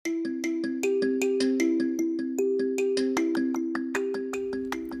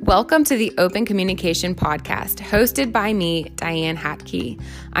Welcome to the Open Communication Podcast, hosted by me, Diane Hatke.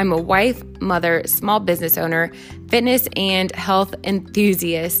 I'm a wife, mother, small business owner, fitness and health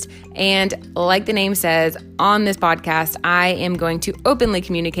enthusiast, and like the name says, on this podcast, I am going to openly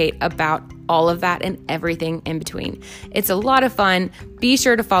communicate about all of that and everything in between. It's a lot of fun. Be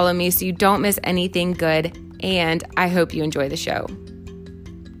sure to follow me so you don't miss anything good, and I hope you enjoy the show.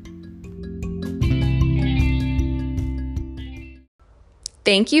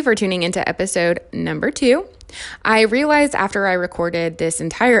 Thank you for tuning into episode number 2. I realized after I recorded this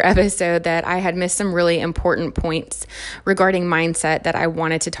entire episode that I had missed some really important points regarding mindset that I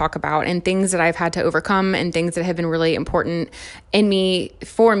wanted to talk about, and things that I've had to overcome and things that have been really important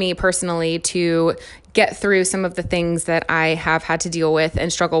for me personally to get through some of the things that I have had to deal with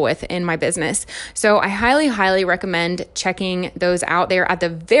and struggle with in my business. So I highly, highly recommend checking those out. They're at the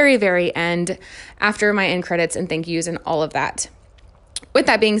very, very end after my end credits and thank yous and all of that. With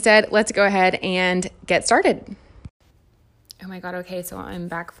that being said, let's go ahead and get started. Oh my God. Okay. So I'm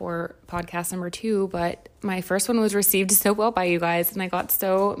back for podcast number 2, but my first one was received so well by you guys, and I got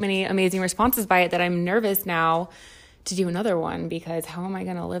so many amazing responses by it that I'm nervous now to do another one, because how am I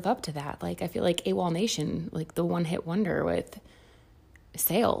going to live up to that? Like, I feel like AWOL Nation, like the one hit wonder with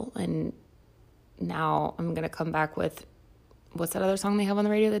Sale. And now I'm going to come back with, what's that other song they have on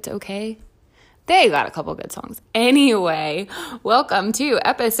the radio that's okay? They got a couple good songs. Anyway, welcome to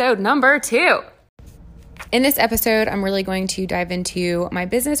episode number 2. In this episode, I'm really going to dive into my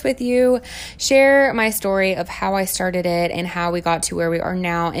business with you, share my story of how I started it and how we got to where we are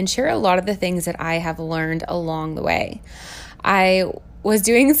now, and share a lot of the things that I have learned along the way. I was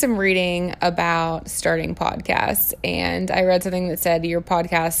doing some reading about starting podcasts, and I read something that said your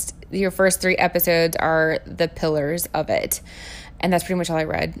podcast, your first 3 episodes are the pillars of it. And that's pretty much all I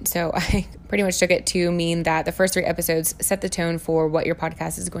read. So I pretty much took it to mean that the first 3 episodes set the tone for what your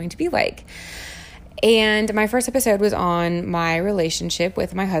podcast is going to be like. And my first episode was on my relationship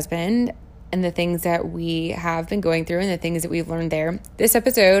with my husband and the things that we have been going through and the things that we've learned there. This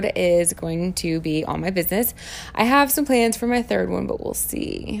episode is going to be on my business. I have some plans for my 3rd one, but we'll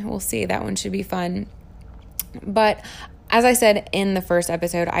see. We'll see. That one should be fun. But as I said in the first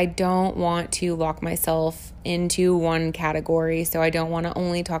episode, I don't want to lock myself into one category. So I don't want to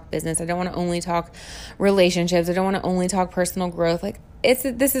only talk business. I don't want to only talk relationships. I don't want to only talk personal growth.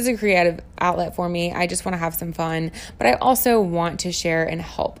 This is a creative outlet for me. I just want to have some fun, but I also want to share and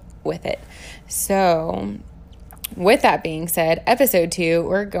help with it. So with that being said, episode 2,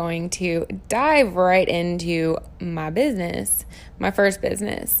 we're going to dive right into my business, my first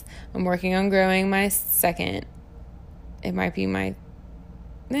business. I'm working on growing my second. It might be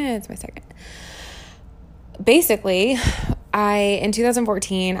it's my second. Basically, in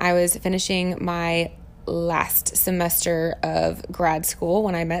 2014, I was finishing my last semester of grad school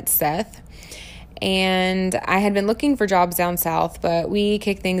when I met Seth. And I had been looking for jobs down south, but we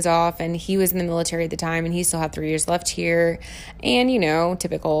kicked things off, and he was in the military at the time, and he still had 3 years left here. And,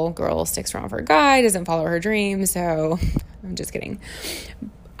 typical girl sticks around for a guy, doesn't follow her dreams. So I'm just kidding.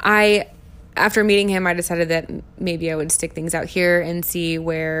 After meeting him, I decided that maybe I would stick things out here and see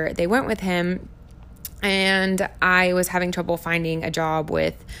where they went with him. And I was having trouble finding a job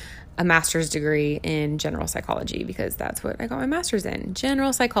with a master's degree in general psychology, because that's what I got my master's in,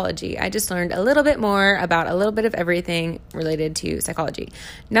 general psychology. I just learned a little bit more about a little bit of everything related to psychology.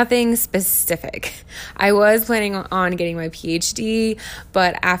 Nothing specific. I was planning on getting my PhD,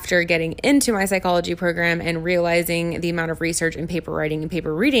 but after getting into my psychology program and realizing the amount of research and paper writing and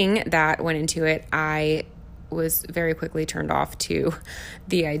paper reading that went into it, I was very quickly turned off to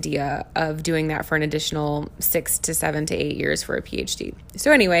the idea of doing that for an additional 6 to 7 to 8 years for a PhD.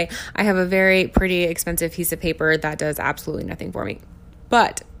 So anyway, I have a very pretty expensive piece of paper that does absolutely nothing for me.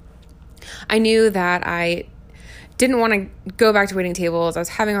 But I knew that I didn't want to go back to waiting tables. I was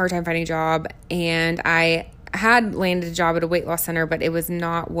having a hard time finding a job, and I had landed a job at a weight loss center, but it was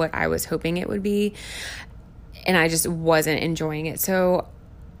not what I was hoping it would be, and I just wasn't enjoying it. So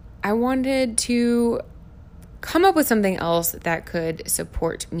I wanted to come up with something else that could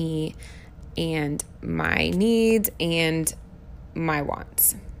support me and my needs and my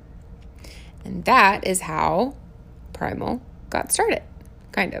wants. And that is how Primal got started,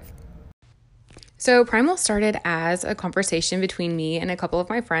 kind of. So Primal started as a conversation between me and a couple of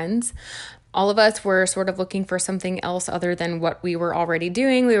my friends. All of us were sort of looking for something else other than what we were already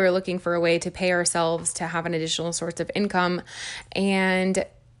doing. We were looking for a way to pay ourselves to have an additional source of income, and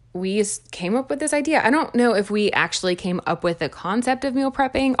we came up with this idea. I don't know if we actually came up with the concept of meal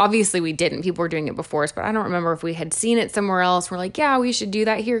prepping. Obviously we didn't. People were doing it before us, but I don't remember if we had seen it somewhere else. We're like, yeah, we should do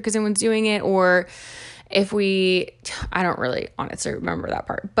that here because everyone's doing it, or I don't really honestly remember that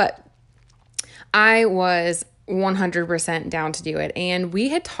part, but I was 100% down to do it. And we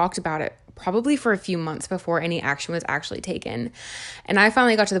had talked about it probably for a few months before any action was actually taken. And I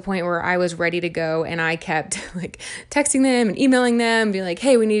finally got to the point where I was ready to go, and I kept like texting them and emailing them, being like,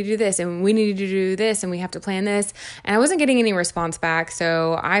 hey, we need to do this and we need to do this and we have to plan this. And I wasn't getting any response back.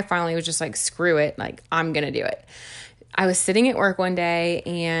 So I finally was just like, screw it. Like, I'm going to do it. I was sitting at work one day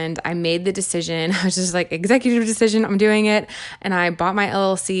and I made the decision. I was just like, executive decision, I'm doing it. And I bought my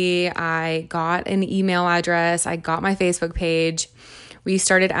LLC. I got an email address. I got my Facebook page. We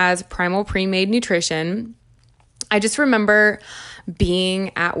started as Primal Pre-Made Nutrition. I just remember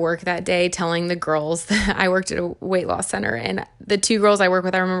being at work that day telling the girls that I worked at a weight loss center, and the two girls I work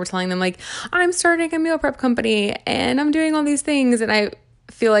with, I remember telling them like, I'm starting a meal prep company and I'm doing all these things. And I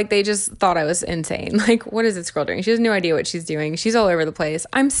feel like they just thought I was insane. Like, what is this girl doing? She has no idea what she's doing. She's all over the place.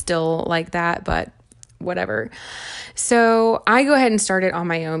 I'm still like that, but whatever. So I go ahead and start it on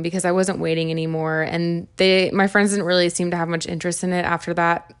my own because I wasn't waiting anymore. And my friends didn't really seem to have much interest in it after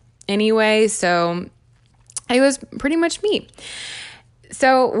that anyway. So it was pretty much me.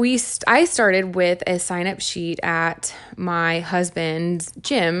 So I started with a sign-up sheet at my husband's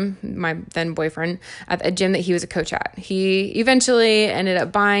gym, my then boyfriend, at a gym that he was a coach at. He eventually ended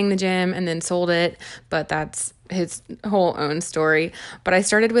up buying the gym and then sold it, but that's his whole own story. But I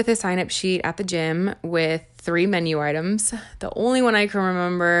started with a sign-up sheet at the gym with 3 menu items. The only one I can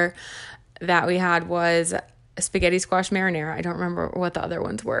remember that we had was spaghetti squash marinara. I don't remember what the other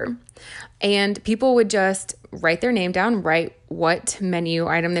ones were. And people would just write their name down, write what menu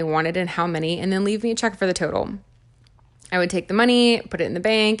item they wanted and how many, and then leave me a check for the total. I would take the money, put it in the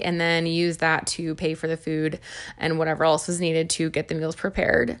bank, and then use that to pay for the food and whatever else was needed to get the meals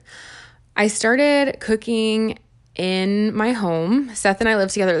prepared. I started cooking in my home. Seth and I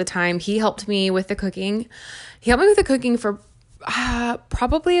lived together at the time. He helped me with the cooking. He helped me with the cooking for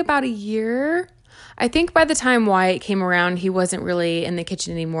probably about a year. I think by the time Wyatt came around, he wasn't really in the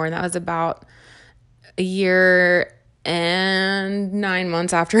kitchen anymore. And that was about a year and 9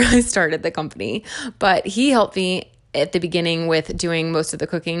 months after I started the company. But he helped me at the beginning with doing most of the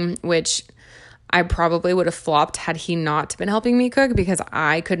cooking, which I probably would have flopped had he not been helping me cook, because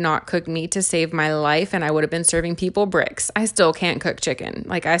I could not cook meat to save my life and I would have been serving people bricks. I still can't cook chicken.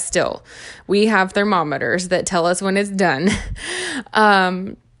 We have thermometers that tell us when it's done.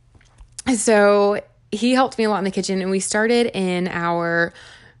 So he helped me a lot in the kitchen, and we started in our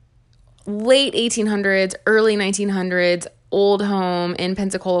late 1800s, early 1900s old home in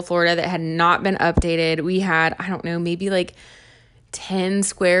Pensacola, Florida that had not been updated. We had, I don't know, maybe like 10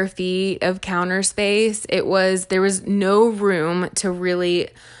 square feet of counter space. There was no room to really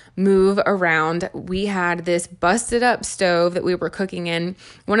move around. We had this busted up stove that we were cooking in.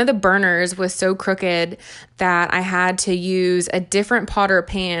 One of the burners was so crooked that I had to use a different pot or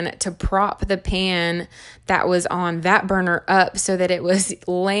pan to prop the pan that was on that burner up so that it was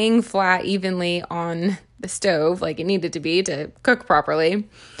laying flat evenly on the stove like it needed to be to cook properly.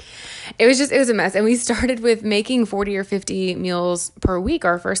 It was a mess. And we started with making 40 or 50 meals per week.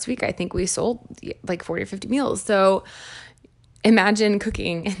 Our first week, I think we sold like 40 or 50 meals. So imagine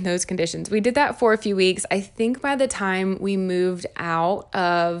cooking in those conditions. We did that for a few weeks. I think by the time we moved out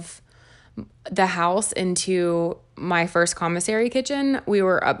of the house into my first commissary kitchen, we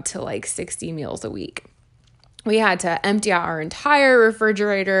were up to like 60 meals a week. We had to empty out our entire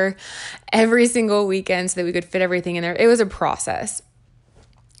refrigerator every single weekend so that we could fit everything in there. It was a process.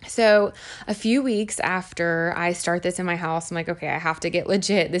 So a few weeks after I start this in my house, I'm like, okay, I have to get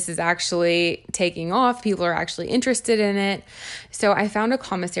legit. This is actually taking off. People are actually interested in it. So I found a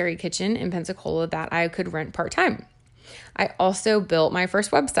commissary kitchen in Pensacola that I could rent part-time. I also built my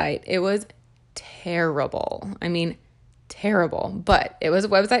first website. It was terrible. I mean, terrible, but it was a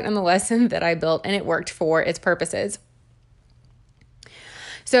website nonetheless that I built, and it worked for its purposes.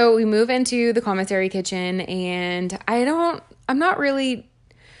 So we move into the commissary kitchen, and I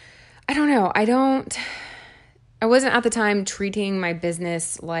wasn't at the time treating my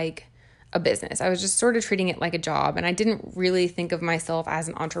business like a business. I was just sort of treating it like a job, and I didn't really think of myself as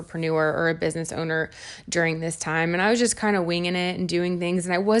an entrepreneur or a business owner during this time. And I was just kind of winging it and doing things,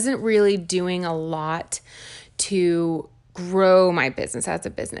 and I wasn't really doing a lot to grow my business as a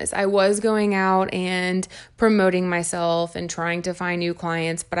business. I was going out and promoting myself and trying to find new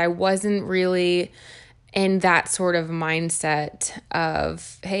clients, but I wasn't really in that sort of mindset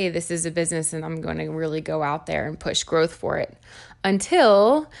of, hey, this is a business and I'm going to really go out there and push growth for it,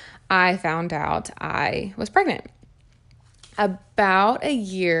 until I found out I was pregnant. About a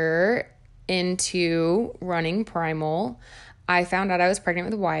year into running Primal, I found out I was pregnant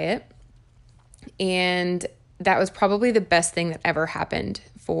with Wyatt. And that was probably the best thing that ever happened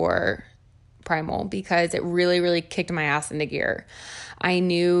for Primal, because it really, really kicked my ass into gear. I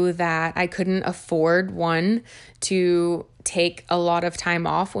knew that I couldn't afford, one, to take a lot of time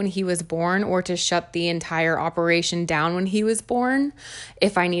off when he was born, or to shut the entire operation down when he was born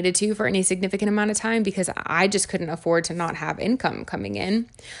if I needed to for any significant amount of time, because I just couldn't afford to not have income coming in.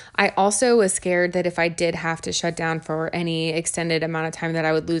 I also was scared that if I did have to shut down for any extended amount of time, that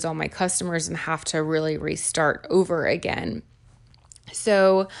I would lose all my customers and have to really restart over again.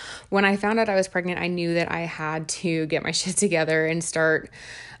 So when I found out I was pregnant, I knew that I had to get my shit together and start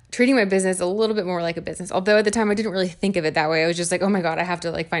treating my business a little bit more like a business. Although at the time I didn't really think of it that way. I was just like, oh my God, I have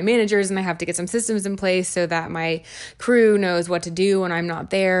to like find managers and I have to get some systems in place so that my crew knows what to do when I'm not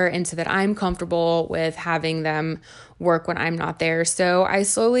there, and so that I'm comfortable with having them work when I'm not there. So I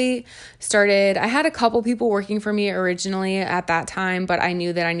slowly started, I had a couple people working for me originally at that time, but I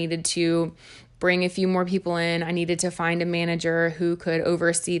knew that I needed to bring a few more people in. I needed to find a manager who could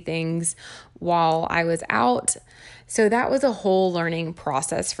oversee things while I was out. So that was a whole learning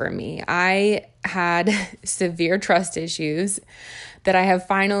process for me. I had severe trust issues that I have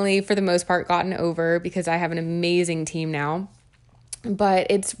finally, for the most part, gotten over, because I have an amazing team now. But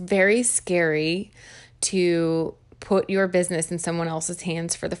it's very scary to put your business in someone else's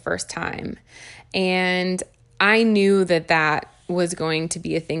hands for the first time. And I knew that that was going to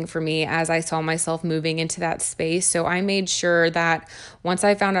be a thing for me as I saw myself moving into that space. So I made sure that once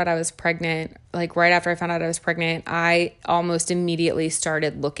I found out I was pregnant, like right after I found out I was pregnant, I almost immediately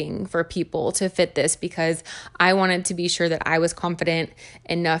started looking for people to fit this, because I wanted to be sure that I was confident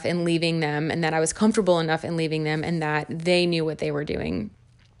enough in leaving them, and that I was comfortable enough in leaving them, and that they knew what they were doing.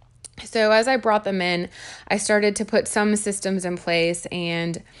 So as I brought them in, I started to put some systems in place,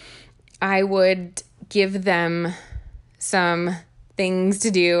 and I would give them some things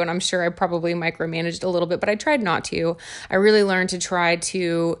to do. And I'm sure I probably micromanaged a little bit, but I tried not to. I really learned to try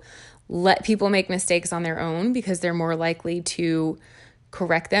to let people make mistakes on their own, because they're more likely to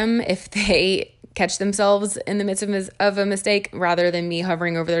correct them if they catch themselves in the midst of a mistake, rather than me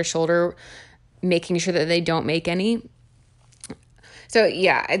hovering over their shoulder, making sure that they don't make any. So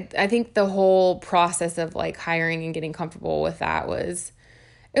yeah, I think the whole process of like hiring and getting comfortable with that it was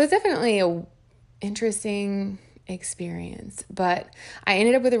definitely a interesting experience, but I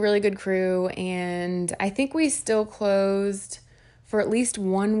ended up with a really good crew, and I think we still closed for at least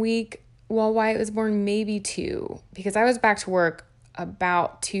 1 week while Wyatt was born, maybe 2, because I was back to work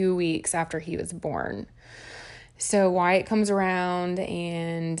about 2 weeks after he was born. So Wyatt comes around,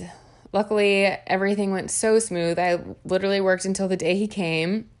 and luckily everything went so smooth. I literally worked until the day he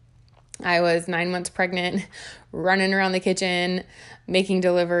came. I was 9 months pregnant, running around the kitchen, making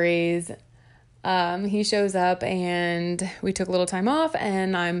deliveries. He shows up, and we took a little time off,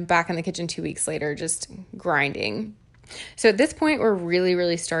 and I'm back in the kitchen 2 weeks later, just grinding. So at this point, we're really,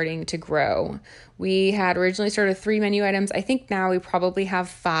 really starting to grow. We had originally started 3 menu items. I think now we probably have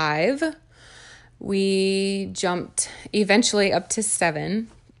 5. We jumped eventually up to 7,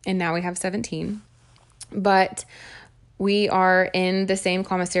 and now we have 17. But we are in the same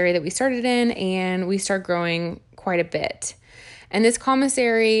commissary that we started in, and we start growing quite a bit. And this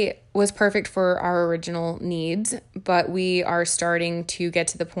commissary was perfect for our original needs, but we are starting to get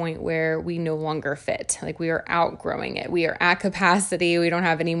to the point where we no longer fit. Like, we are outgrowing it. We are at capacity. We don't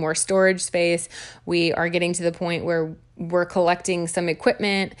have any more storage space. We are getting to the point where we're collecting some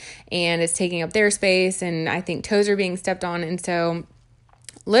equipment, and it's taking up their space, and I think toes are being stepped on. And so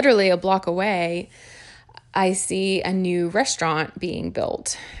literally a block away, I see a new restaurant being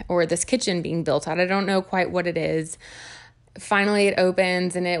built, or this kitchen being built out. I don't know quite what it is. Finally it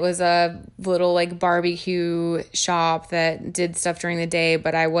opens, and it was a little like barbecue shop that did stuff during the day,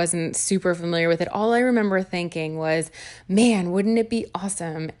 but I wasn't super familiar with it. All I remember thinking was, man, wouldn't it be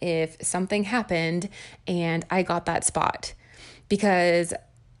awesome if something happened and I got that spot? Because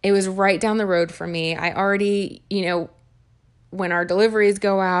it was right down the road from me. I already, when our deliveries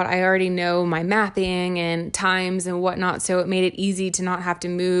go out, I already know my mapping and times and whatnot. So it made it easy to not have to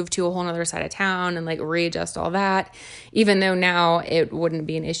move to a whole nother side of town and like readjust all that, even though now it wouldn't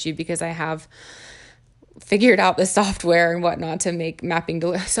be an issue because I have figured out the software and whatnot to make mapping.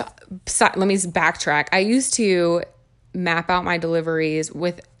 So let me backtrack. I used to map out my deliveries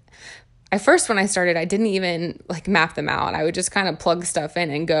when I started, I didn't even like map them out. I would just kind of plug stuff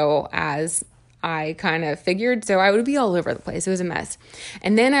in and go as I kind of figured. So I would be all over the place. It was a mess.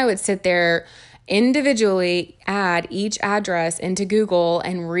 And then I would sit there individually, add each address into Google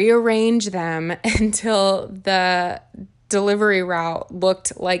and rearrange them until the delivery route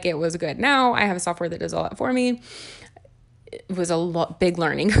looked like it was good. Now I have software that does all that for me. it was a big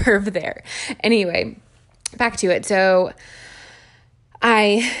learning curve there. Anyway, back to it. So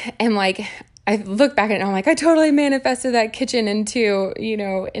I look back at it and I'm like, I totally manifested that kitchen into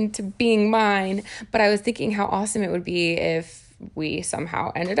being mine. But I was thinking how awesome it would be if we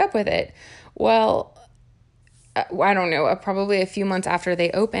somehow ended up with it. Well, I don't know, probably a few months after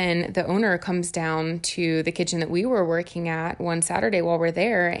they open, the owner comes down to the kitchen that we were working at one Saturday while we're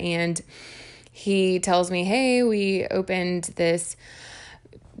there. And he tells me, hey, we opened this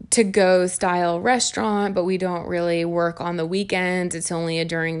to-go style restaurant, but we don't really work on the weekends. It's only a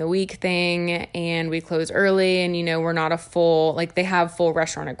during the week thing, and we close early, and we're not a full, they have full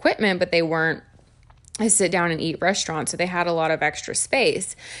restaurant equipment, but they weren't a sit down and eat restaurant, so they had a lot of extra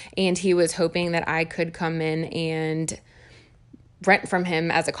space. And he was hoping that I could come in and rent from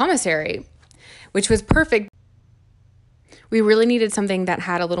him as a commissary, which was perfect. We really needed something that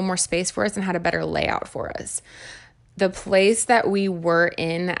had a little more space for us and had a better layout for us. The place that we were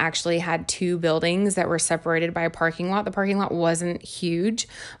in actually had 2 buildings that were separated by a parking lot. The parking lot wasn't huge,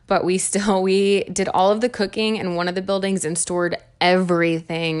 but we did all of the cooking in one of the buildings and stored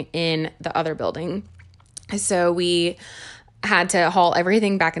everything in the other building. So we had to haul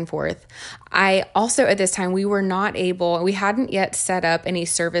everything back and forth. I also, at this time, we hadn't yet set up any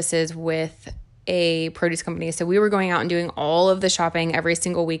services with a produce company. So we were going out and doing all of the shopping every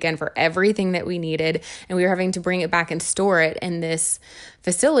single weekend for everything that we needed. And we were having to bring it back and store it in this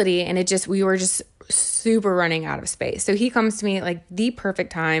facility. And we were just super running out of space. So he comes to me at the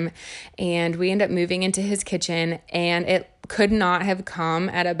perfect time, and we end up moving into his kitchen, and it could not have come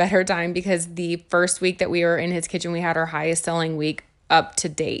at a better time because the first week that we were in his kitchen, we had our highest selling week up to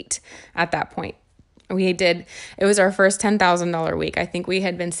date at that point. It was our first $10,000 week. I think we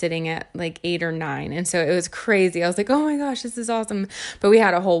had been sitting at 8 or 9. And so it was crazy. I was like, oh my gosh, this is awesome. But we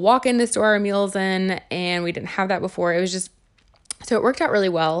had a whole walk-in to store our meals in, and we didn't have that before. So it worked out really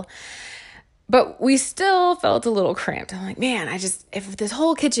well. But we still felt a little cramped. I'm like, man, if this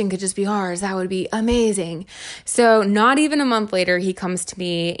whole kitchen could just be ours, that would be amazing. So not even a month later, he comes to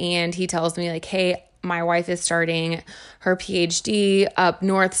me and he tells me hey, my wife is starting her PhD up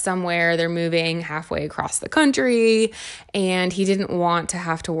north somewhere. They're moving halfway across the country, and he didn't want to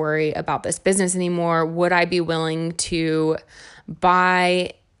have to worry about this business anymore. Would I be willing to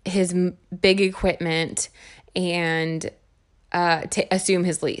buy his big equipment and to assume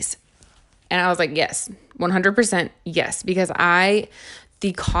his lease? And I was like, yes, 100% yes, because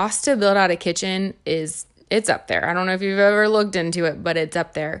the cost to build out a kitchen it's up there. I don't know if you've ever looked into it, but it's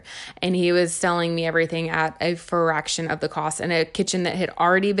up there. And he was selling me everything at a fraction of the cost, and a kitchen that had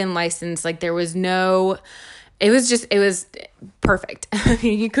already been licensed. It was perfect.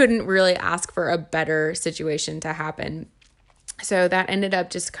 You couldn't really ask for a better situation to happen. So that ended up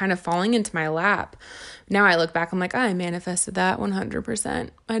just kind of falling into my lap. Now I look back, I'm like, I manifested that 100%.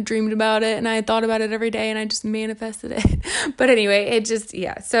 I dreamed about it and I thought about it every day and I just manifested it. But anyway,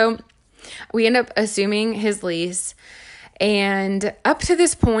 So we end up assuming his lease. And up to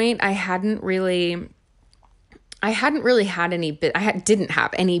this point, I didn't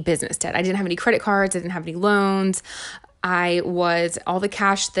have any business debt. I didn't have any credit cards. I didn't have any loans. All the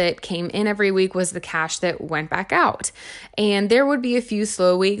cash that came in every week was the cash that went back out. And there would be a few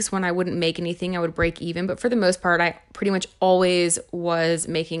slow weeks when I wouldn't make anything, I would break even. But for the most part, I pretty much always was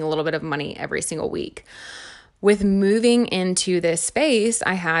making a little bit of money every single week. With moving into this space,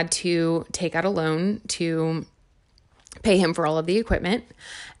 I had to take out a loan to pay him for all of the equipment.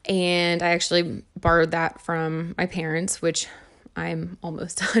 And I actually borrowed that from my parents, which I'm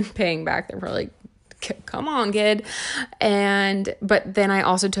almost done paying back. They're probably like, come on, kid. But then I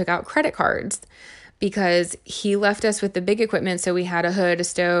also took out credit cards because he left us with the big equipment. So we had a hood, a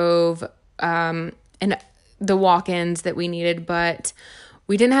stove, and the walk-ins that we needed, but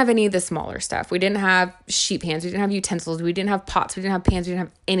we didn't have any of the smaller stuff. We didn't have sheet pans. We didn't have utensils. We didn't have pots. We didn't have pans. We didn't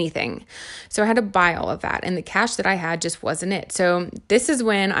have anything. So I had to buy all of that. And the cash that I had just wasn't it. So this is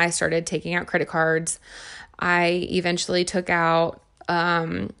when I started taking out credit cards. I eventually took out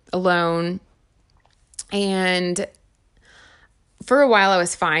a loan. And for a while, I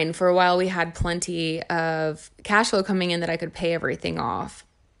was fine. For a while, we had plenty of cash flow coming in that I could pay everything off.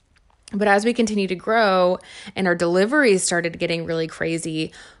 But as we continued to grow and our deliveries started getting really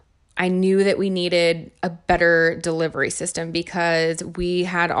crazy, I knew that we needed a better delivery system because we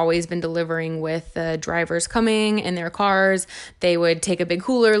had always been delivering with the drivers coming in their cars. They would take a big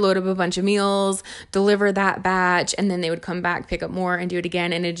cooler, load up a bunch of meals, deliver that batch, and then they would come back, pick up more, and do it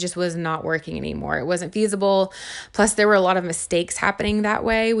again. And it just was not working anymore. It wasn't feasible. Plus, there were a lot of mistakes happening that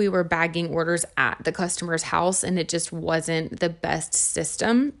way. We were bagging orders at the customer's house, and it just wasn't the best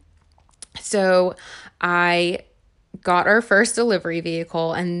system. So I got our first delivery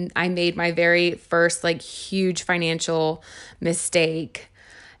vehicle, and I made my very first like huge financial mistake.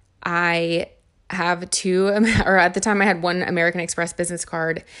 I have or at the time I had one American Express business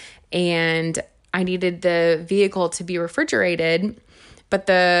card, and I needed the vehicle to be refrigerated, but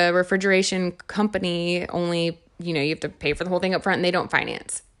the refrigeration company only, you have to pay for the whole thing up front, and they don't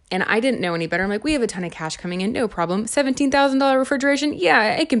finance. And I didn't know any better. I'm like, we have a ton of cash coming in, no problem. $17,000 refrigeration.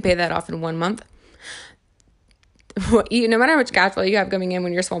 Yeah, I can pay that off in 1 month. No matter how much cash flow you have coming in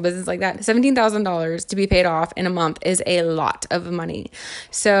when you're a small business like that, $17,000 to be paid off in a month is a lot of money.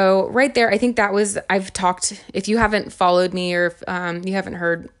 So right there, I think I've talked, if you haven't followed me or if you haven't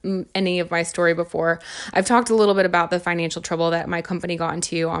heard any of my story before, I've talked a little bit about the financial trouble that my company got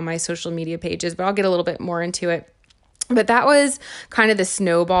into on my social media pages, but I'll get a little bit more into it. But that was kind of the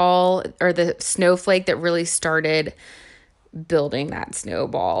snowball or the snowflake that really started building that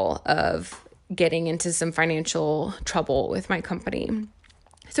snowball of getting into some financial trouble with my company.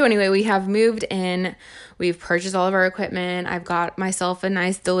 So anyway, we have moved in, we've purchased all of our equipment, I've got myself a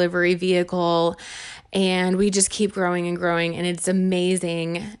nice delivery vehicle, and we just keep growing and growing, and it's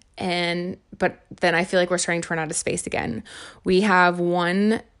amazing. But then I feel like we're starting to run out of space again. We have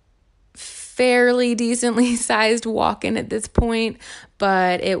one fairly decently sized walk-in at this point,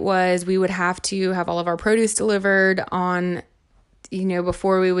 but we would have to have all of our produce delivered on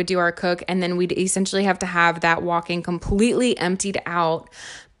before we would do our cook. And then we'd essentially have to have that walk-in completely emptied out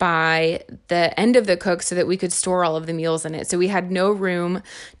by the end of the cook so that we could store all of the meals in it. So we had no room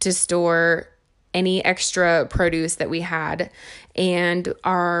to store any extra produce that we had. And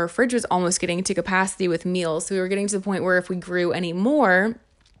our fridge was almost getting to capacity with meals. So we were getting to the point where if we grew any more,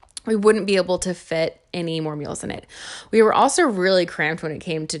 we wouldn't be able to fit any more meals in it. We were also really cramped when it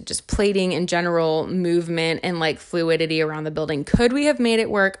came to just plating and general movement and like fluidity around the building. Could we have made it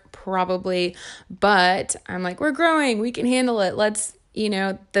work? Probably. But I'm like, we're growing. We can handle it. Let's,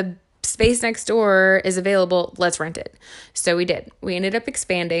 the space next door is available. Let's rent it. So we did. We ended up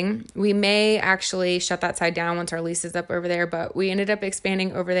expanding. We may actually shut that side down once our lease is up over there, but we ended up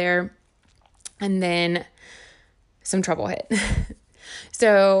expanding over there, and then some trouble hit.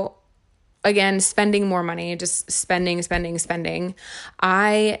 So again, spending more money, just spending.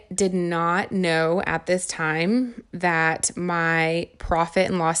 I did not know at this time that my profit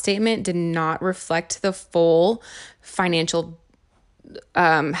and loss statement did not reflect the full financial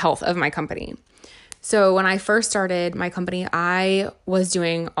health of my company. So when I first started my company, I was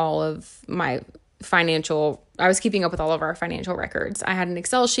doing all of my I was keeping up with all of our financial records. I had an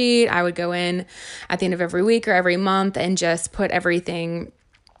Excel sheet. I would go in at the end of every week or every month and just put everything,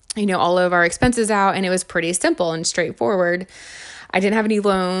 all of our expenses out. And it was pretty simple and straightforward. I didn't have any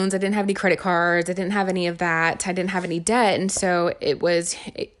loans. I didn't have any credit cards. I didn't have any of that. I didn't have any debt. And so it was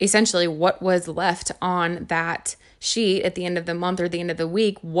essentially what was left on that sheet at the end of the month or the end of the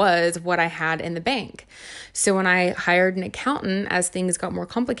week was what I had in the bank. So when I hired an accountant, as things got more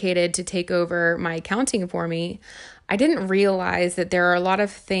complicated to take over my accounting for me, I didn't realize that there are a lot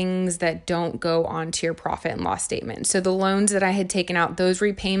of things that don't go onto your profit and loss statement. So the loans that I had taken out, those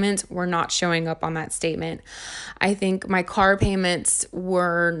repayments were not showing up on that statement. I think my car payments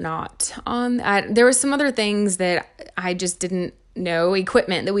were not on. There was some other things that I just didn't know.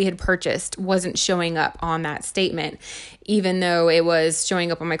 Equipment that we had purchased wasn't showing up on that statement, even though it was showing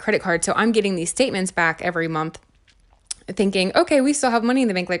up on my credit card. So I'm getting these statements back every month thinking, okay, we still have money in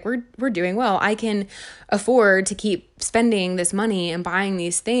the bank. Like we're doing well. I can afford to keep spending this money and buying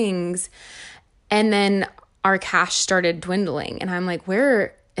these things. And then our cash started dwindling. And I'm like,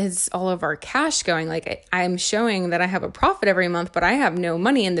 where is all of our cash going? Like I'm showing that I have a profit every month, but I have no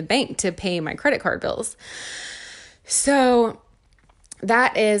money in the bank to pay my credit card bills. So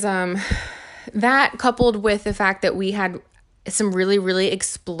that is, that coupled with the fact that we had some really, really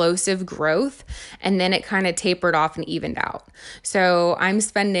explosive growth, and then it kind of tapered off and evened out. So I'm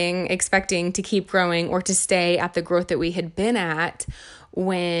expecting to keep growing or to stay at the growth that we had been at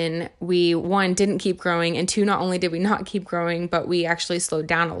when we, one, didn't keep growing, and two, not only did we not keep growing, but we actually slowed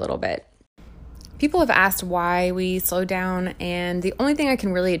down a little bit. People have asked why we slowed down, and the only thing I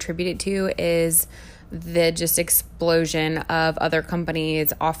can really attribute it to is the just explosion of other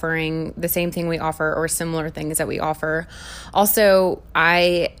companies offering the same thing we offer or similar things that we offer. Also,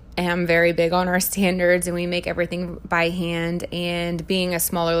 I am very big on our standards, and we make everything by hand, and being a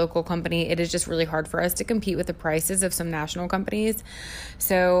smaller local company, it is just really hard for us to compete with the prices of some national companies.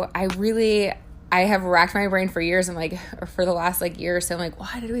 So I have racked my brain for years. For the last year or so, I'm like,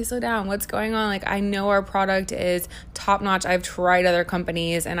 why did we slow down? What's going on? I know our product is top notch. I've tried other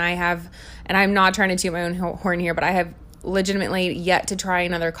companies, and I'm not trying to toot my own horn here, but I have legitimately yet to try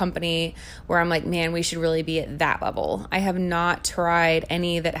another company where I'm like, man, we should really be at that level. I have not tried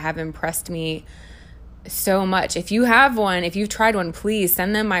any that have impressed me so much. If you have one, if you've tried one, please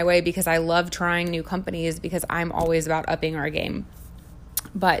send them my way, because I love trying new companies, because I'm always about upping our game.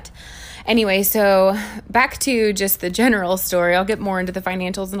 But anyway, so back to just the general story. I'll get more into the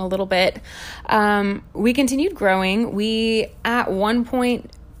financials in a little bit. We continued growing. We at one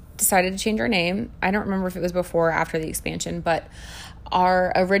point decided to change our name. I don't remember if it was before or after the expansion, but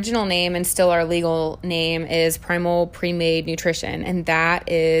our original name and still our legal name is Primal Pre-Made Nutrition, and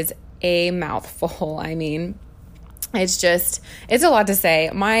that is a mouthful. I mean, it's a lot to say.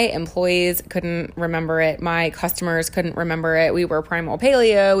 My employees couldn't remember it. My customers couldn't remember it. We were Primal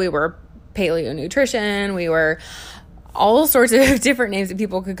Paleo. We were Paleo Nutrition. We were all sorts of different names that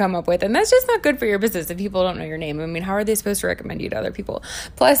people could come up with. And that's just not good for your business if people don't know your name. I mean, how are they supposed to recommend you to other people?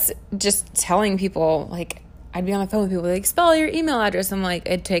 Plus, just telling people, like, I'd be on the phone with people like, spell your email address. I'm like,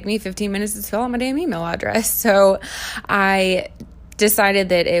 it'd take me 15 minutes to spell out my damn email address. So I decided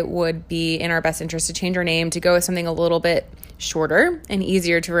that it would be in our best interest to change our name, to go with something a little bit shorter and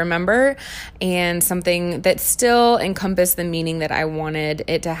easier to remember, and something that still encompassed the meaning that I wanted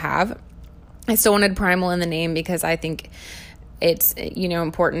it to have. I still wanted primal in the name because I think it's,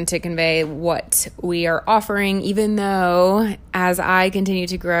 important to convey what we are offering, even though as I continue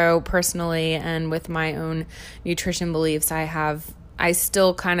to grow personally and with my own nutrition beliefs, I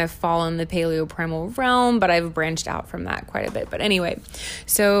still kind of fall in the paleo primal realm, but I've branched out from that quite a bit. But anyway,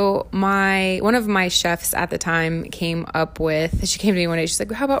 so one of my chefs at the time she came to me one day, she's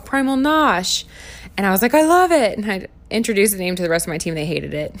like, how about Primal Nosh? And I was like, I love it. And I introduced the name to the rest of my team. They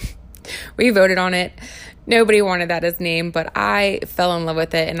hated it. We voted on it. Nobody wanted that as name, but I fell in love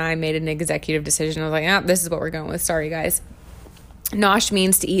with it and I made an executive decision. I was like, this is what we're going with. Sorry, guys. Nosh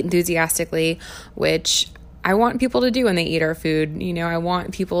means to eat enthusiastically, which I want people to do when they eat our food. I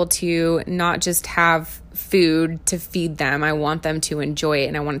want people to not just have food to feed them. I want them to enjoy it,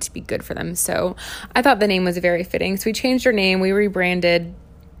 and I want it to be good for them. So I thought the name was very fitting. So we changed our name, we rebranded,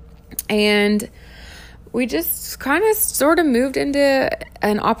 and we just kind of sort of moved into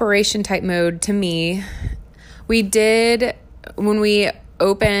an operation type mode to me. We did, when we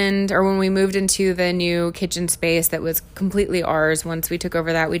moved into the new kitchen space that was completely ours, once we took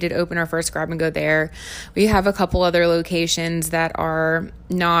over that, we did open our first grab and go there. We have a couple other locations that are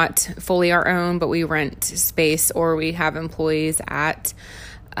not fully our own, but we rent space, or we have employees at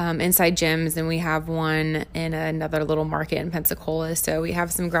inside gyms, and we have one in another little market in Pensacola. So we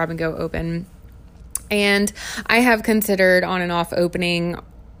have some grab and go open. And I have considered on and off opening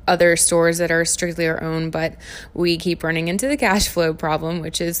other stores that are strictly our own, but we keep running into the cash flow problem,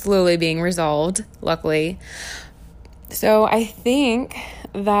 which is slowly being resolved, luckily. So I think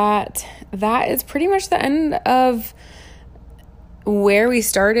that is pretty much the end of where we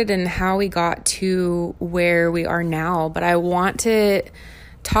started and how we got to where we are now. But I want to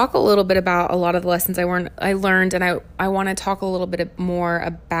talk a little bit about a lot of the lessons I learned, and I want to talk a little bit more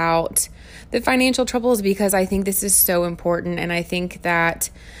about the financial troubles, because I think this is so important, and I think that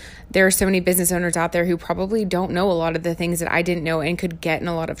there are so many business owners out there who probably don't know a lot of the things that I didn't know and could get in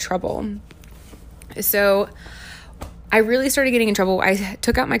a lot of trouble. So I really started getting in trouble. I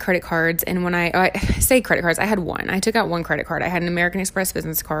took out my credit cards, and when I say credit cards, I had one. I took out one credit card. I had an American Express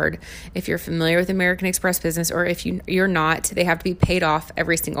business card. If you're familiar with American Express business, or if you're not, they have to be paid off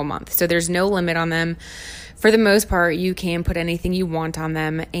every single month. So there's no limit on them. For the most part, you can put anything you want on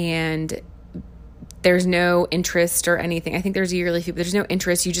them, and there's no interest or anything. I think there's a yearly fee, but there's no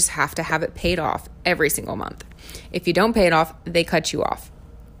interest. You just have to have it paid off every single month. If you don't pay it off, they cut you off.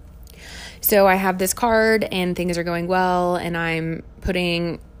 So I have this card and things are going well, and I'm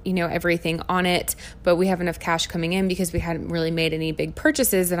putting, everything on it, but we have enough cash coming in because we hadn't really made any big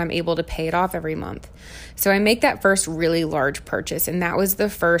purchases that I'm able to pay it off every month. So I make that first really large purchase, and that was the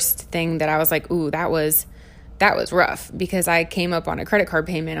first thing that I was like, ooh, that was rough, because I came up on a credit card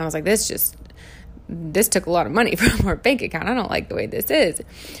payment. I was like, this took a lot of money from our bank account. I don't like the way this is.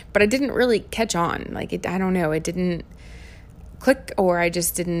 But I didn't really catch on. I don't know. It didn't click, or I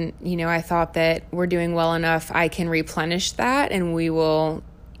just didn't, I thought that we're doing well enough. I can replenish that, and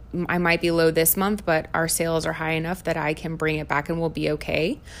I might be low this month, but our sales are high enough that I can bring it back and we'll be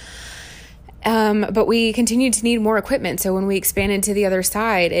okay. But we continued to need more equipment. So when we expanded to the other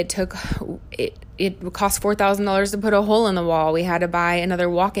side, it cost $4,000 to put a hole in the wall. We had to buy another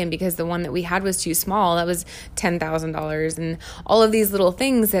walk-in because the one that we had was too small. That was $10,000. And all of these little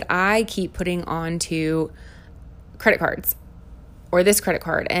things that I keep putting onto credit cards, or this credit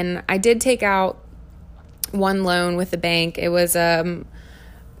card. And I did take out one loan with the bank. It was,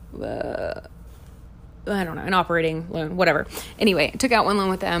 I don't know, an operating loan, whatever. Anyway, I took out one loan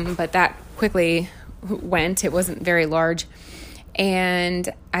with them, but that quickly went. It wasn't very large.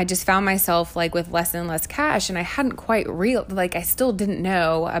 And I just found myself like with less and less cash, and I hadn't quite I still didn't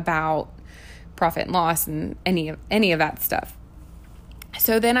know about profit and loss and any of that stuff.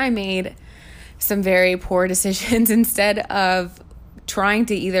 So then I made some very poor decisions. Instead of trying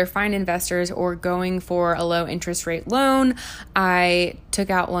to either find investors or going for a low interest rate loan, I took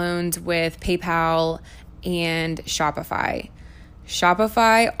out loans with PayPal and Shopify.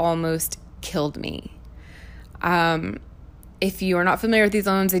 Shopify almost killed me. If you are not familiar with these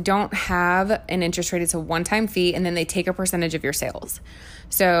loans, they don't have an interest rate. It's a one-time fee, and then they take a percentage of your sales.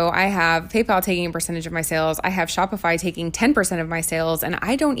 So I have PayPal taking a percentage of my sales. I have Shopify taking 10% of my sales, and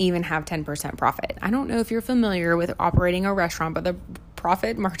I don't even have 10% profit. I don't know if you're familiar with operating a restaurant, but the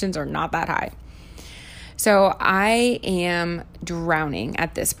profit margins are not that high. So I am drowning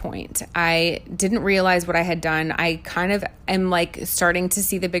at this point. I didn't realize what I had done. I kind of am like starting to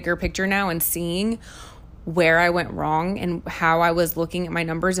see the bigger picture now and seeing where I went wrong and how I was looking at my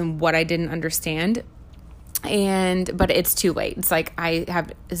numbers and what I didn't understand. But it's too late. It's like I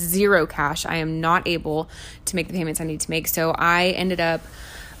have zero cash. I am not able to make the payments I need to make. So I ended up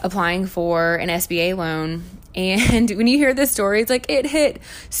applying for an SBA loan. And when you hear this story, it's like it hit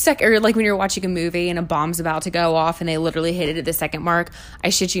or like when you're watching a movie and a bomb's about to go off and they literally hit it at the second mark.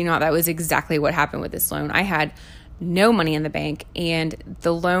 I shit you not, that was exactly what happened with this loan. I had no money in the bank, and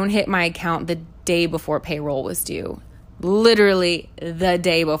the loan hit my account the day before payroll was due. Literally the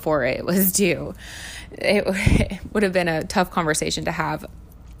day before it was due. It would have been a tough conversation to have,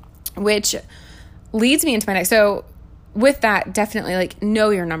 which leads me into my next. So with that, definitely like know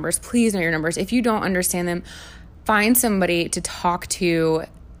your numbers. Please know your numbers. If you don't understand them, find somebody to talk to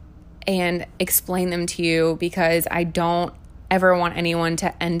and explain them to you, because I don't ever want anyone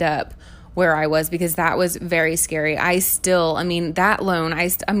to end up where I was, because that was very scary. That loan,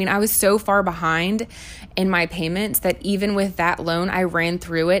 I was so far behind in my payments that even with that loan, I ran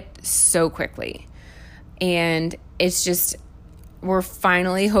through it so quickly. And it's just, we're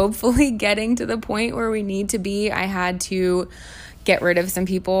finally, hopefully getting to the point where we need to be. I had to get rid of some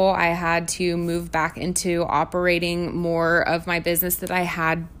people. I had to move back into operating more of my business that I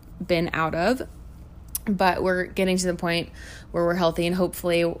had been out of. But we're getting to the point where we're healthy, and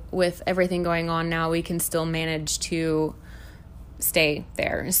hopefully with everything going on now, we can still manage to stay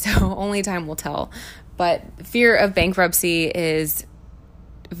there. So only time will tell. But fear of bankruptcy is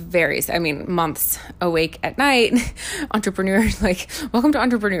months awake at night. Entrepreneurs, welcome to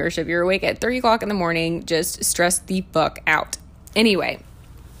entrepreneurship. You're awake at 3 o'clock in the morning, just stressed the fuck out. Anyway,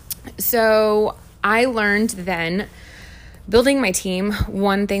 so I learned then, building my team,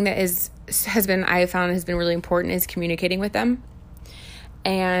 one thing that I have found has been really important is communicating with them.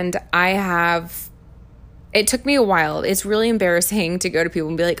 And it took me a while. It's really embarrassing to go to people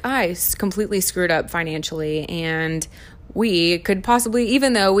and be like, I completely screwed up financially, and we could possibly,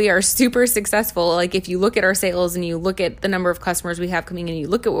 even though we are super successful, like if you look at our sales and you look at the number of customers we have coming in, you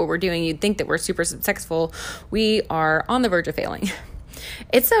look at what we're doing, you'd think that we're super successful. We are on the verge of failing.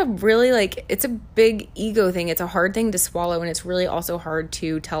 It's a big ego thing. It's a hard thing to swallow, and it's really also hard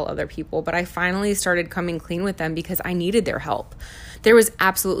to tell other people. But I finally started coming clean with them because I needed their help. There was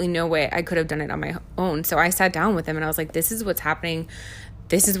absolutely no way I could have done it on my own. So I sat down with them and I was like, this is what's happening.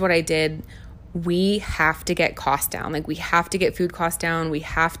 This is what I did. We have to get costs down. We have to get food costs down. We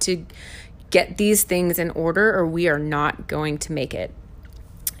have to get these things in order, or we are not going to make it.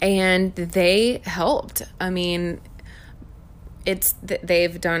 And they helped.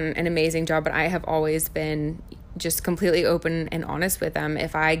 They've done an amazing job, but I have always been just completely open and honest with them.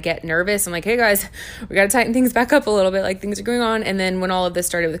 If I get nervous, I'm like, hey guys, we got to tighten things back up a little bit. Things are going on. And then when all of this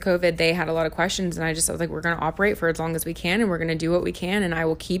started with COVID, they had a lot of questions, and I was like, we're going to operate for as long as we can, and we're going to do what we can. And I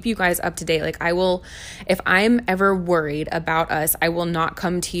will keep you guys up to date. If I'm ever worried about us, I will not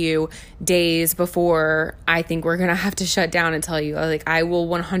come to you days before I think we're going to have to shut down and tell you. I will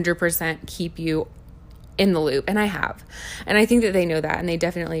 100% keep you in the loop. And I have. And I think that they know that, and they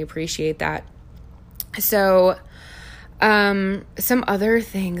definitely appreciate that. So, some other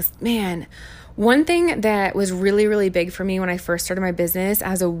things, man, one thing that was really, really big for me when I first started my business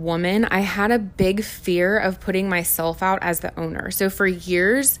as a woman, I had a big fear of putting myself out as the owner. So for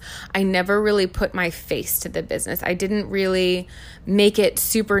years, I never really put my face to the business. I didn't really make it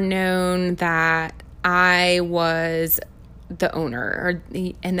super known that I was the owner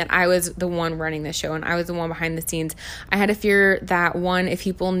and that I was the one running the show and I was the one behind the scenes. I had a fear that, one, if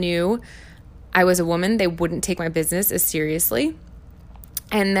people knew I was a woman, they wouldn't take my business as seriously.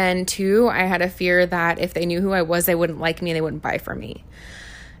 And then 2, I had a fear that if they knew who I was, they wouldn't like me and they wouldn't buy from me.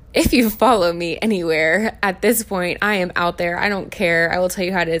 if you follow me anywhere at this point, I am out there. I don't care. I will tell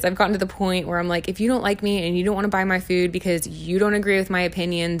you how it is. I've gotten to the point where I'm like, if you don't like me and you don't want to buy my food because you don't agree with my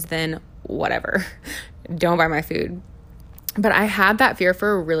opinions, then whatever. Don't buy my food. But I had that fear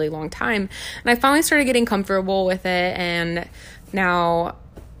for a really long time, and I finally started getting comfortable with it. And now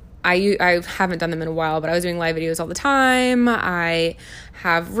I haven't done them in a while, but I was doing live videos all the time. I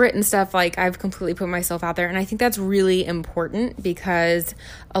have written stuff, like I've completely put myself out there. And I think that's really important because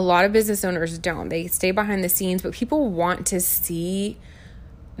a lot of business owners don't. They stay behind the scenes, but people want to see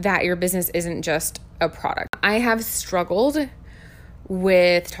that your business isn't just a product. I have struggled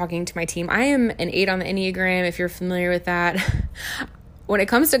with talking to my team. I am an 8 on the Enneagram, if you're familiar with that. When it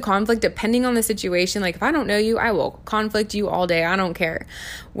comes to conflict, depending on the situation, like if I don't know you, I will conflict you all day. I don't care.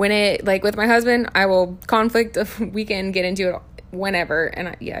 When it, like with my husband, I will conflict. We can get into it whenever. And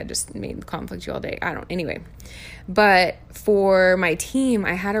I just made conflict you all day. Anyway. But for my team,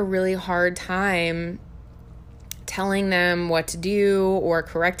 I had a really hard time telling them what to do or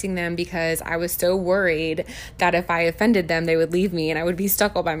correcting them because I was so worried that if I offended them, they would leave me and I would be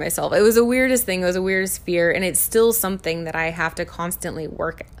stuck all by myself. It was the weirdest thing. It was the weirdest fear. And it's still something that I have to constantly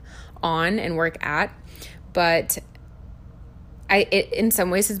work on and work at. But it in some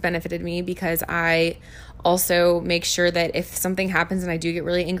ways has benefited me because I also make sure that if something happens and I do get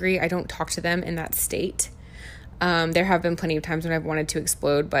really angry, I don't talk to them in that state. There have been plenty of times when I've wanted to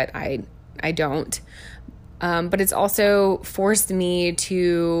explode, but I don't. But it's also forced me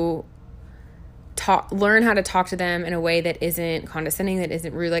to learn how to talk to them in a way that isn't condescending, that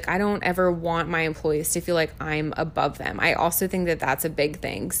isn't rude. Like I don't ever want my employees to feel like I'm above them. I also think that that's a big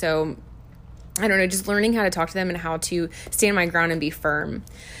thing. So I don't know, just learning how to talk to them and how to stand my ground and be firm.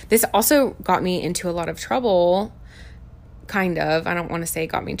 This also got me into a lot of trouble, kind of. I don't want to say it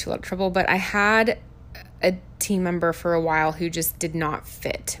got me into a lot of trouble, but I had a team member for a while who just did not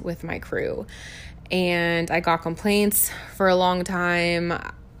fit with my crew. And I got complaints for a long time.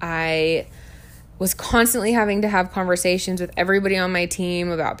 I was constantly having to have conversations with everybody on my team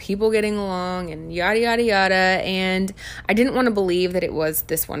about people getting along and yada, yada, yada. And I didn't want to believe that it was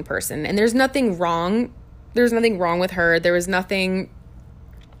this one person. And there's nothing wrong. There's nothing wrong with her. There was nothing,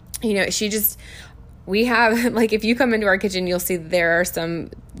 we have, like, if you come into our kitchen, you'll see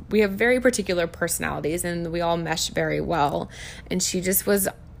we have very particular personalities and we all mesh very well. And she just was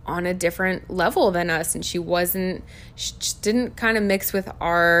on a different level than us, and she didn't kind of mix with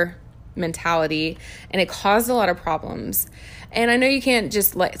our mentality, and it caused a lot of problems. And I know you can't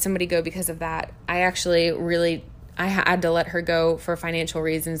just let somebody go because of that. I had to let her go for financial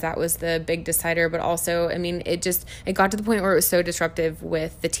reasons. That was the big decider, but also, it got to the point where it was so disruptive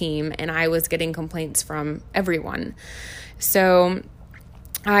with the team, and I was getting complaints from everyone. So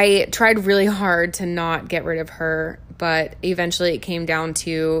I tried really hard to not get rid of her, but eventually it came down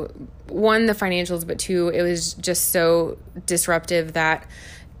to, 1, the financials, but 2, it was just so disruptive that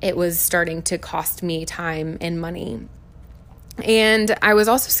it was starting to cost me time and money. And I was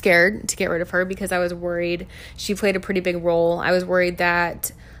also scared to get rid of her because I was worried she played a pretty big role. I was worried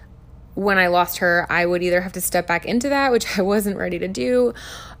that when I lost her, I would either have to step back into that, which I wasn't ready to do,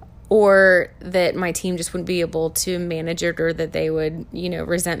 or that my team just wouldn't be able to manage it, or that they would,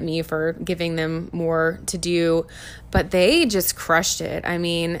 resent me for giving them more to do. But they just crushed it.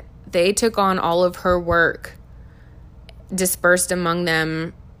 They took on all of her work, dispersed among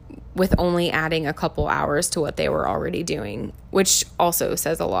them, with only adding a couple hours to what they were already doing, which also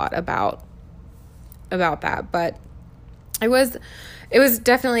says a lot about that. But it was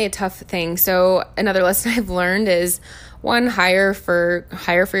definitely a tough thing. So another lesson I've learned is, 1, hire for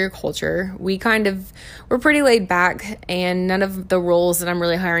your culture. We're pretty laid back, and none of the roles that I'm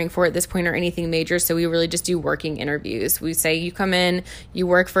really hiring for at this point are anything major. So we really just do working interviews. We say, you come in, you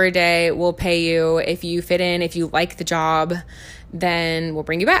work for a day, we'll pay you. If you fit in, if you like the job, then we'll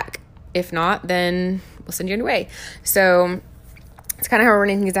bring you back. If not, then we'll send you on your way. So it's kind of how we're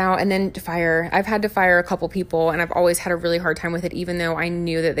running things out. And then I've had to fire a couple people, and I've always had a really hard time with it, even though I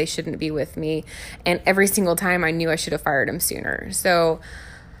knew that they shouldn't be with me. And every single time I knew I should have fired them sooner. So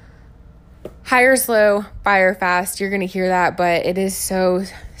hire slow, fire fast. You're going to hear that, but it is so,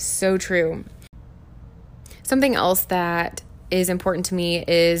 so true. Something else that is important to me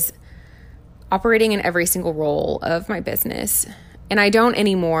is operating in every single role of my business. And I don't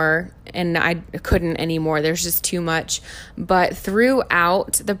anymore, and I couldn't anymore. There's just too much. But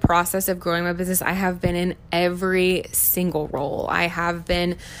throughout the process of growing my business, I have been in every single role. I have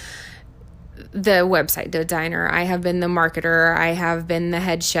been the website designer, I have been the marketer, I have been the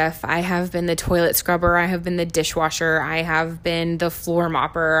head chef, I have been the toilet scrubber, I have been the dishwasher, I have been the floor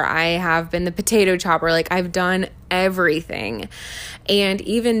mopper, I have been the potato chopper. Like, I've done everything. And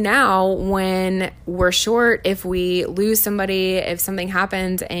even now, when we're short, if we lose somebody, if something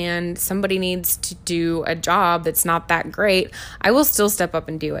happens and somebody needs to do a job that's not that great, I will still step up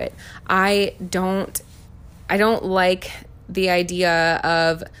and do it. I don't like the idea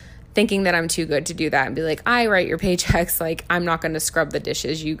of thinking that I'm too good to do that and be like, I write your paychecks, like, I'm not going to scrub the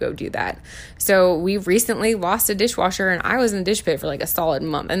dishes, you go do that. So we recently lost a dishwasher, and I was in the dish pit for like a solid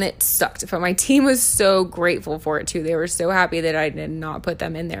month, and it sucked. But my team was so grateful for it too. They were so happy that I did not put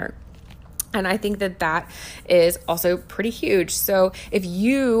them in there. And I think that that is also pretty huge. So if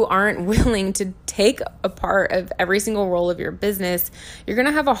you aren't willing to take a part of every single role of your business, you're going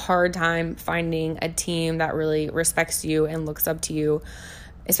to have a hard time finding a team that really respects you and looks up to you,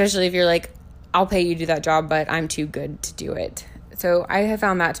 especially if you're like, I'll pay you to do that job, but I'm too good to do it. So I have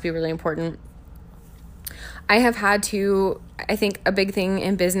found that to be really important. I have had to, I think a big thing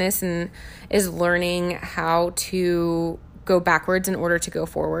in business is learning how to go backwards in order to go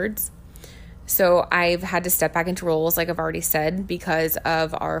forwards. So I've had to step back into roles, like I've already said, because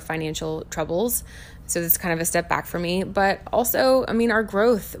of our financial troubles. So it's kind of a step back for me. But also, I mean, our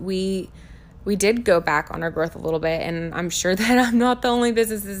growth, we did go back on our growth a little bit. And I'm sure that I'm not the only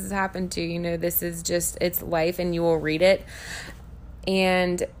business this has happened to. You know, this is just, it's life, and you will read it.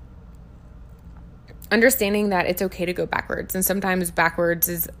 And understanding that it's okay to go backwards. And sometimes backwards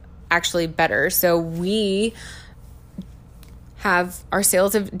is actually better. So our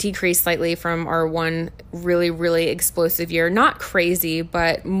sales have decreased slightly from our one really, really explosive year. Not crazy,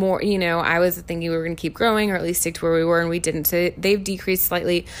 but more, you know, I was thinking we were going to keep growing or at least stick to where we were, and we didn't. So they've decreased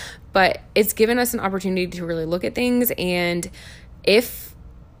slightly, but it's given us an opportunity to really look at things. And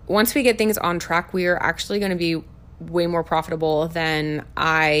once we get things on track, we are actually going to be way more profitable than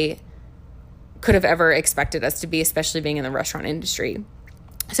I could have ever expected us to be, especially being in the restaurant industry.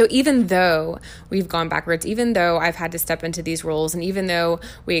 So even though we've gone backwards, even though I've had to step into these roles, and even though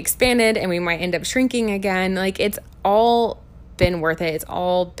we expanded and we might end up shrinking again, like, it's all been worth it. It's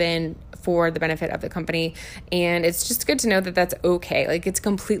all been for the benefit of the company. And it's just good to know that that's okay. Like, it's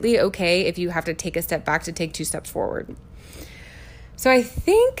completely okay if you have to take a step back to take 2 steps forward. So I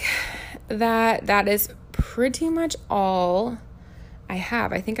think that is pretty much all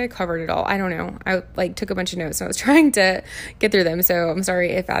I think I covered it all. I don't know. I took a bunch of notes, and I was trying to get through them. So I'm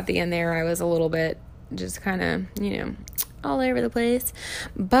sorry if at the end there I was a little bit just kind of, all over the place.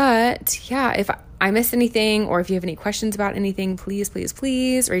 But yeah, if I missed anything, or if you have any questions about anything, please, please,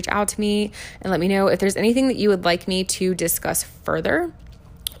 please reach out to me and let me know. If there's anything that you would like me to discuss further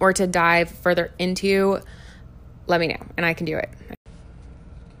or to dive further into, let me know and I can do it.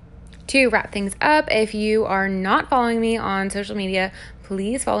 To wrap things up, if you are not following me on social media,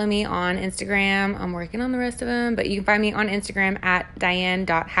 please follow me on Instagram. I'm working on the rest of them, but you can find me on Instagram at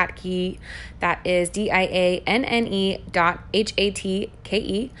Diane.Hatke. That is DIANNE.HATKE.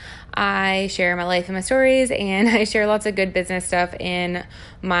 I share my life and my stories, and I share lots of good business stuff in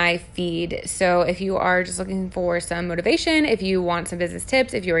my feed. So if you are just looking for some motivation, if you want some business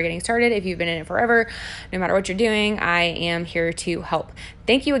tips, if you are getting started, if you've been in it forever, no matter what you're doing, I am here to help.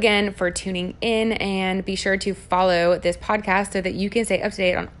 Thank you again for tuning in, and be sure to follow this podcast so that you can stay up to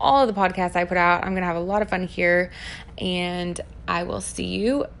date on all of the podcasts I put out. I'm going to have a lot of fun here, and I will see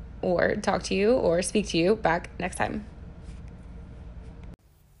you or talk to you or speak to you back next time.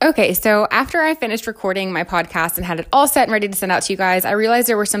 Okay, so after I finished recording my podcast and had it all set and ready to send out to you guys, I realized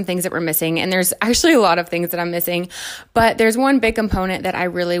there were some things that were missing, and there's actually a lot of things that I'm missing, but there's one big component that I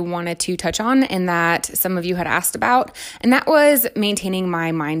really wanted to touch on and that some of you had asked about, and that was maintaining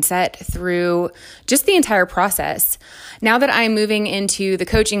my mindset through just the entire process. Now that I'm moving into the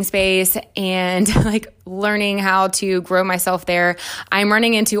coaching space and learning how to grow myself there, I'm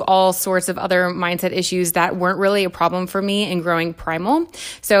running into all sorts of other mindset issues that weren't really a problem for me in growing Primal.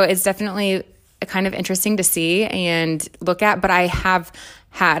 So it's definitely kind of interesting to see and look at, but I have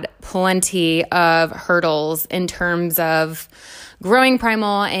had plenty of hurdles in terms of growing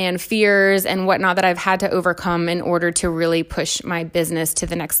Primal and fears and whatnot that I've had to overcome in order to really push my business to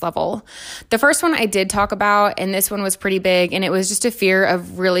the next level. The first one I did talk about, and this one was pretty big, and it was just a fear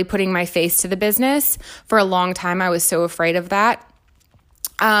of really putting my face to the business. For a long time, I was so afraid of that.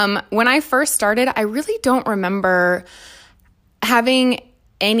 When I first started, I really don't remember having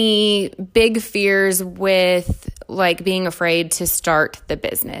any big fears with being afraid to start the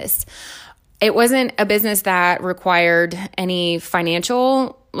business. It wasn't a business that required any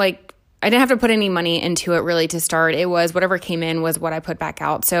financial I didn't have to put any money into it really to start. It was whatever came in was what I put back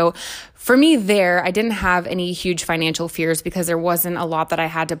out. So for me there, I didn't have any huge financial fears because there wasn't a lot that I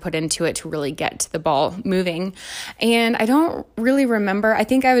had to put into it to really get the ball moving. And I don't really remember. I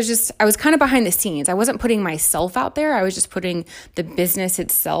think I was kind of behind the scenes. I wasn't putting myself out there. I was just putting the business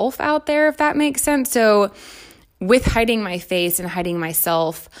itself out there, if that makes sense. So with hiding my face and hiding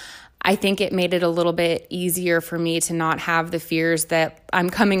myself, I think it made it a little bit easier for me to not have the fears that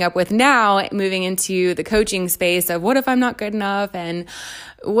I'm coming up with now, moving into the coaching space of what if I'm not good enough and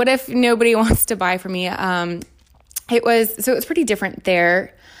what if nobody wants to buy from me. It was pretty different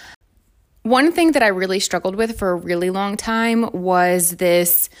there. One thing that I really struggled with for a really long time was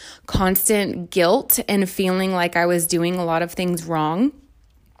this constant guilt and feeling like I was doing a lot of things wrong.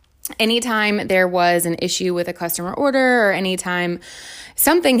 Anytime there was an issue with a customer order or anytime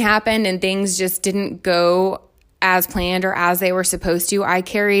something happened and things just didn't go as planned or as they were supposed to, I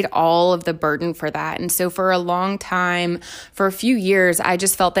carried all of the burden for that. And so for a long time, for a few years, I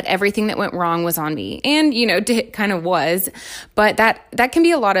just felt that everything that went wrong was on me. And, it kind of was, but that can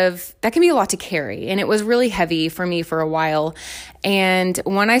be a lot to carry. And it was really heavy for me for a while. And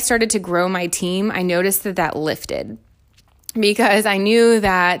when I started to grow my team, I noticed that lifted. Because I knew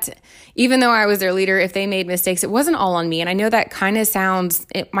that even though I was their leader, if they made mistakes, it wasn't all on me. And I know that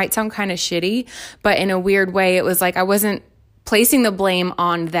it might sound kind of shitty, but in a weird way, it was like I wasn't placing the blame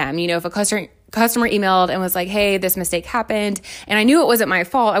on them. If a customer emailed and was like, hey, this mistake happened, and I knew it wasn't my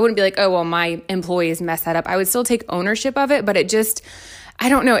fault, I wouldn't be like, oh, well, my employees messed that up. I would still take ownership of it, but I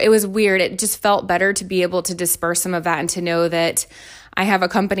don't know, it was weird. It just felt better to be able to disperse some of that and to know that I have a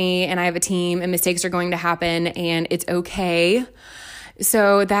company and I have a team and mistakes are going to happen and it's okay.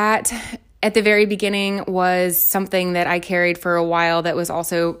 So that at the very beginning was something that I carried for a while that was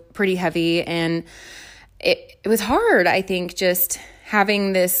also pretty heavy. And it was hard, I think, just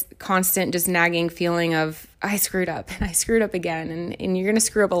having this constant just nagging feeling of I screwed up and I screwed up again. And you're going to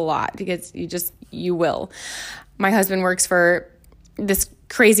screw up a lot because you will. My husband works for this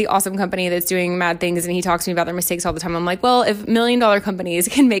crazy, awesome company that's doing mad things. And he talks to me about their mistakes all the time. I'm like, well, if $1 million companies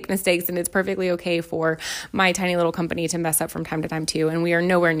can make mistakes, then it's perfectly okay for my tiny little company to mess up from time to time too. And we are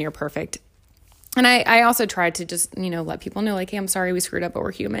nowhere near perfect. And I also tried to just, let people know like, hey, I'm sorry we screwed up, but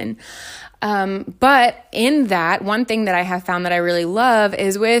we're human. But in that, one thing that I have found that I really love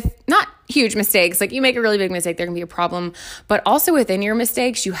is with not huge mistakes, like you make a really big mistake, there can be a problem, but also within your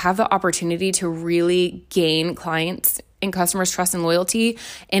mistakes, you have the opportunity to really gain clients and customers' trust and loyalty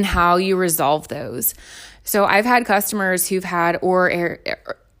in how you resolve those. So I've had customers who've had order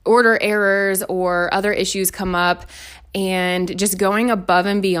errors or other issues come up, and just going above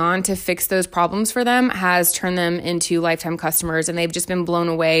and beyond to fix those problems for them has turned them into lifetime customers, and they've just been blown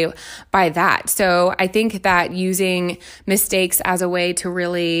away by that. So I think that using mistakes as a way to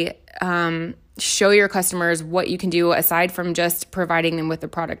really show your customers what you can do aside from just providing them with the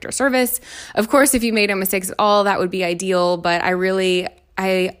product or service. Of course, if you made no mistakes at all, that would be ideal, but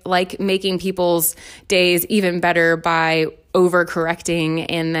I like making people's days even better by overcorrecting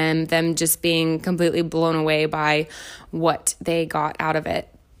and then them just being completely blown away by what they got out of it.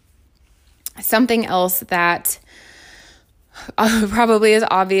 Something else that probably is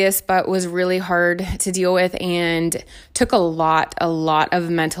obvious, but was really hard to deal with and took a lot of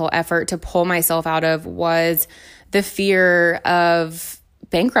mental effort to pull myself out of was the fear of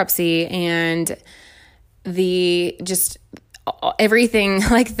bankruptcy and the just everything,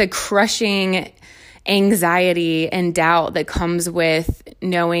 like the crushing anxiety and doubt that comes with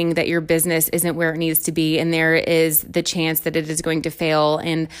knowing that your business isn't where it needs to be, and there is the chance that it is going to fail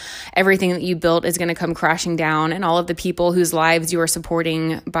and everything that you built is going to come crashing down, and all of the people whose lives you are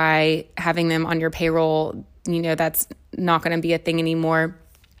supporting by having them on your payroll, that's not going to be a thing anymore.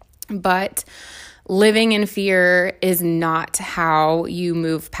 But living in fear is not how you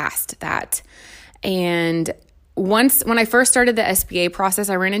move past that. And when I first started the SBA process,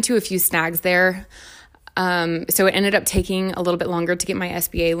 I ran into a few snags there. So it ended up taking a little bit longer to get my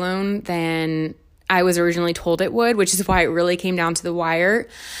SBA loan than I was originally told it would, which is why it really came down to the wire.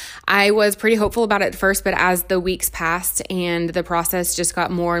 I was pretty hopeful about it at first, but as the weeks passed and the process just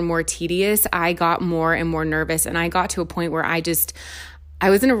got more and more tedious, I got more and more nervous, and I got to a point where I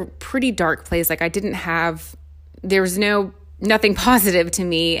was in a pretty dark place. Like there was nothing positive to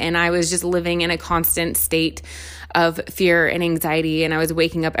me, and I was just living in a constant state of fear and anxiety, and I was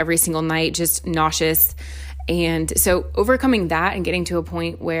waking up every single night just nauseous. And so overcoming that and getting to a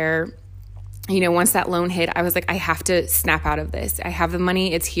point where once that loan hit, I was like, I have to snap out of this. I have the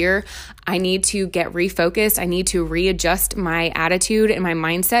money. It's here. I need to get refocused. I need to readjust my attitude and my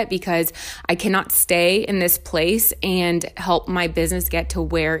mindset because I cannot stay in this place and help my business get to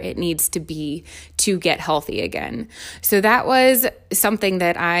where it needs to be to get healthy again. So that was something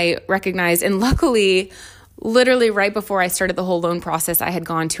that I recognized. And luckily, literally right before I started the whole loan process, I had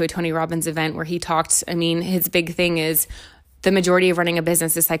gone to a Tony Robbins event where he talked, his big thing is the majority of running a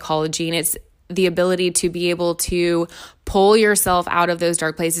business is psychology, and it's the ability to be able to pull yourself out of those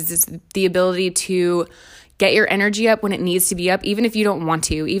dark places. It's the ability to get your energy up when it needs to be up, even if you don't want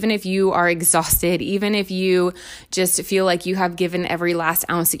to, even if you are exhausted, even if you just feel like you have given every last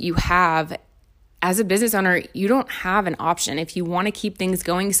ounce that you have. As a business owner, you don't have an option. If you want to keep things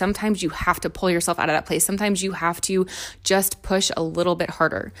going, sometimes you have to pull yourself out of that place. Sometimes you have to just push a little bit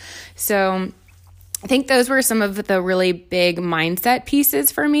harder. So I think those were some of the really big mindset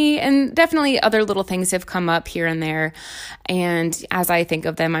pieces for me, and definitely other little things have come up here and there. And as I think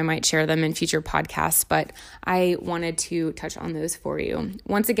of them, I might share them in future podcasts, but I wanted to touch on those for you.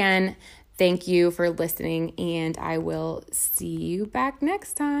 Once again, thank you for listening, and I will see you back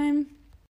next time.